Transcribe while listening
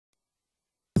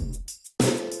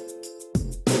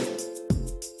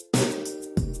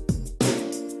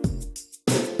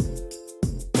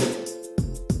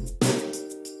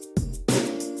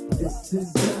This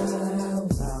is my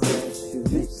house. I'll let you.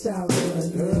 Bitch, I'll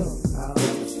run girl. I'll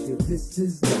let you. This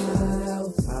is my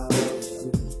house. I'll let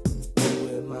you. You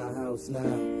in my house now.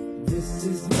 This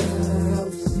is my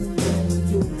house. You don't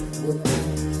do what I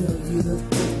tell you to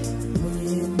do. When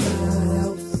you're in my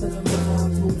house, under my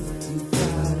roof, you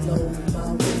follow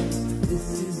my rules. This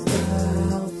is my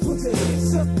house. Put your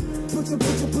hands up. Put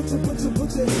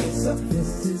your hands up.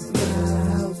 This is my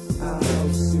house. I'll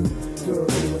house you. Girl,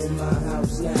 you in my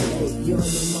house now. Hey, you're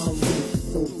under my roof.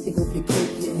 So take off your coat,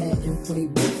 your hat, and funny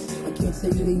boots. I can't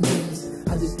tell you their names,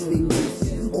 I just know they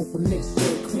loose. Oh, for next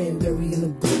year, cranberry in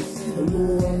the boots. A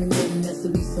little ornament, that's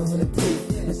at least I'm gonna proof.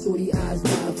 I saw the eyes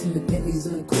wide from the Bentleys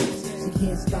and the coats. She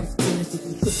can't stop screaming, so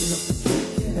she's tripping up the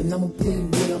street. And I'ma play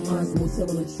with her minds, won't tell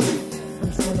her the truth. I'm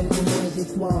trying to memorize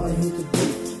it while I hit the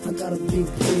beat. I got a big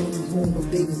pool in the room with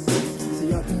bathing suits, so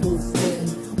y'all can go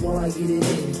swim while I get it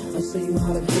in. I'll show you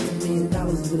how to get $1 million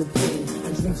with a pen. I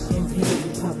drink champagne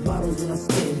and pop bottles when I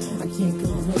spin. I can't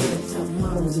complain, I top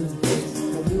models in the bins.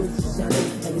 My wheels are shining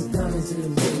like it's diamonds in the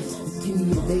rings. Just give me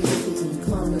a day so we can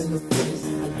climb in the fence.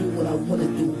 I do what I wanna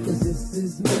do, cause this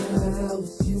is my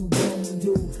house. You don't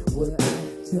do what I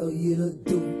tell you to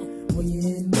do. When you're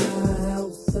in my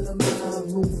house, under my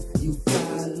roof, you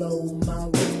follow my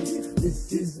rules.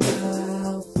 This is my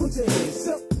house. Put your hands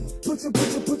up. Put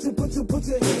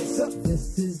your hands up.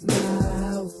 This is my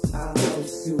house. I'll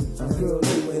house you. Girl,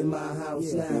 you in my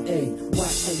house now. Hey,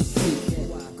 watch how you sleep.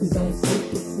 Cause I don't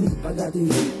sleep or sleep. I got the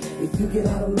heat. If you get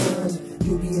out of line,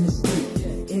 you'll be in the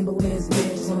street. Ambulance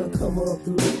man trying to cover up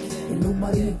the leak. And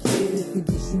nobody to care if it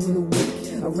gets you in a week.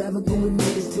 I'd rather go in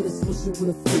there instead of switching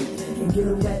with a freak. And get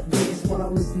a rap dance while I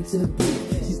listen to the beat.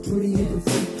 She's pretty and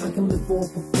petite, I can live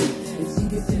off her feet. If she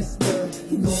gets in a stir,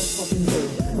 you know I'm fucking her.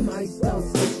 I'm iced out,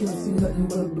 so she don't see nothing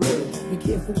but a blur. Be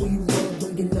careful where you run,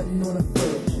 don't get nothing on her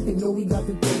fur. They know we got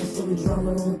the things, so the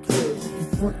drama on the curb. You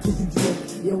front cause you drunk,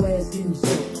 your ass getting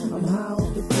jumped. I'm high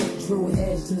off the front, throw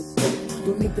hash in the smoke.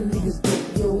 Don't make the niggas get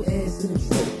your ass in the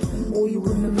trunk. Or you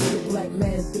remember the black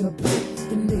mask in the plate.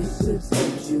 The niggas should've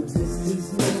told you, this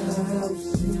is my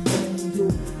house. You don't do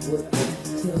what I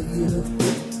tell you to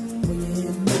do. When you're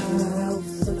in my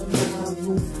house, under my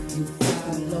roof, you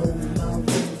follow my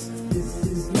rules. This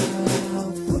is my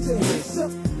house. Put your hands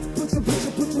up. Put your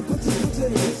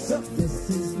hands up. This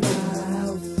is my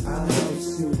house. I'll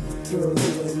house you. Girl,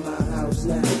 you in my